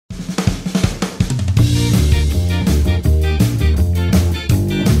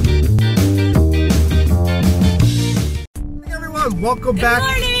welcome back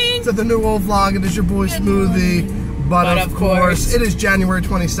to the new old vlog. It is your boy Smoothie, but of course it is January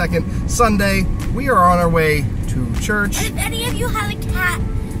 22nd, Sunday. We are on our way to church. And if any of you have a cat,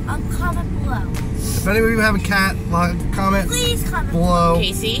 comment below. If any of you have a cat, comment Please comment below.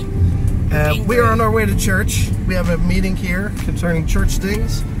 Casey. We are on our way to church. We have a meeting here concerning church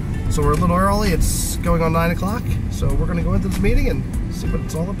things, so we're a little early. It's going on 9 o'clock, so we're going to go into this meeting and see what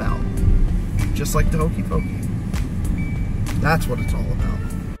it's all about. Just like the hokey pokey. That's what it's all about.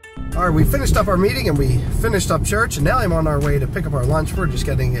 All right, we finished up our meeting and we finished up church, and now I'm on our way to pick up our lunch. We're just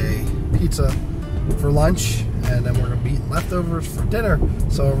getting a pizza for lunch, and then we're going to be eating leftovers for dinner.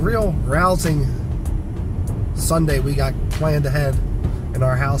 So a real rousing Sunday we got planned ahead in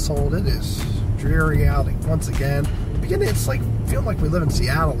our household. It is dreary out once again. Beginning, it's like feeling like we live in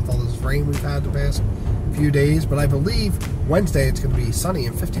Seattle with all this rain we've had the past few days, but I believe Wednesday it's going to be sunny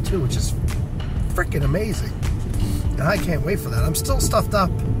and 52, which is freaking amazing. And I can't wait for that. I'm still stuffed up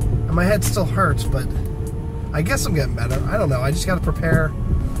and my head still hurts, but I guess I'm getting better. I don't know. I just got to prepare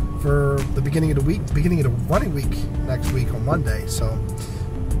for the beginning of the week, the beginning of the running week next week on Monday. So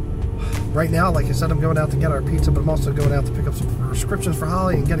right now, like I said, I'm going out to get our pizza, but I'm also going out to pick up some prescriptions for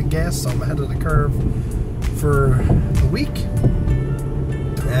Holly and getting gas, so I'm ahead of the curve for the week.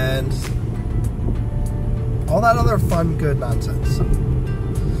 And all that other fun, good nonsense.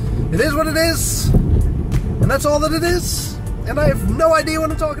 It is what it is, and that's all that it is. And I have no idea what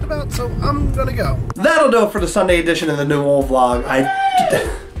I'm talking about, so I'm gonna go. That'll do it for the Sunday edition of the new old vlog.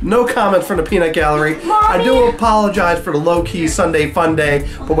 No comment from the peanut gallery. I do apologize for the low-key Sunday fun day,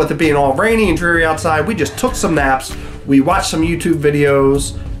 but with it being all rainy and dreary outside, we just took some naps. We watched some YouTube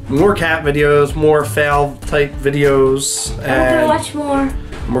videos, more cat videos, more fail type videos, and we're gonna watch more.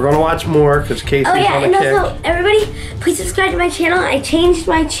 We're gonna watch more because Casey's on a kick. And also, everybody, please subscribe to my channel. I changed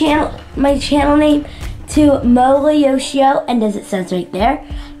my channel name to MacLeod, and as it says right there,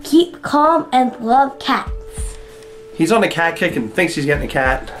 keep calm and love cats. He's on a cat kick and thinks he's getting a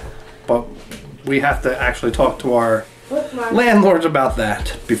cat, but we have to actually talk to our landlords about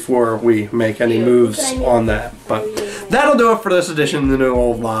that before we make any moves on that. But that'll do it for this edition of the new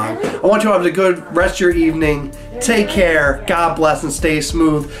old vlog. I want you to have a good rest of your evening. Take care, God bless, and stay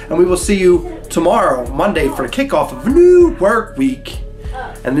smooth. And we will see you tomorrow, Monday, for the kickoff of a new work week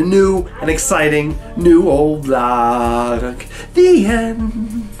and the new and exciting new old vlog. The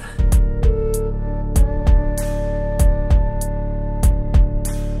end.